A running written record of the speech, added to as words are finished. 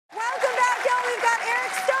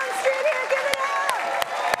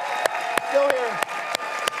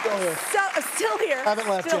Still here. Haven't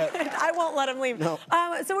left yet. I won't let him leave. No.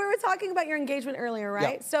 So we were talking about your engagement earlier,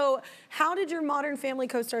 right? Yeah. So how did your Modern Family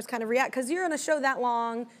co-stars kind of react? Because you're on a show that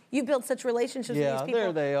long, you built such relationships with these people. Yeah,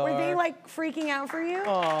 there they are. Were they like freaking out for you?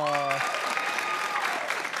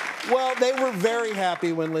 Well, they were very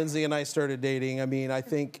happy when Lindsay and I started dating. I mean, I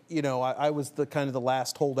think, you know, I was the kind of the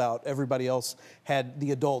last holdout. Everybody else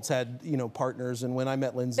the adults had, you know, partners. And when I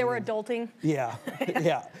met Lindsay. They were adulting? Yeah,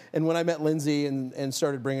 yeah. And when I met Lindsay and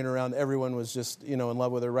started bringing her around, everyone was just, you know, in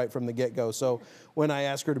love with her right from the get-go. So when I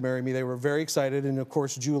asked her to marry me, they were very excited. And of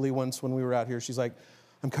course, Julie, once when we were out here, she's like,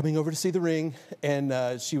 I'm coming over to see the ring,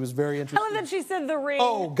 and she was very interested. I love that she said the ring.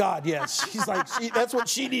 Oh, God, yes. She's like, that's what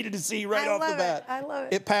she needed to see right off the bat. I love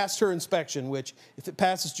it. It passed her inspection, which, if it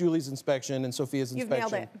passes Julie's inspection and Sophia's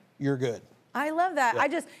inspection, nailed it. You're good. I love that.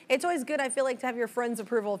 Yeah. It's always good, I feel like, to have your friends'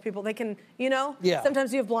 approval of people. They can, you know, Yeah.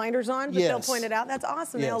 sometimes you have blinders on, but they'll Yes. point it out. That's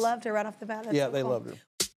awesome. They all Yes. loved her right off the bat. That's Yeah, so they cool. loved her.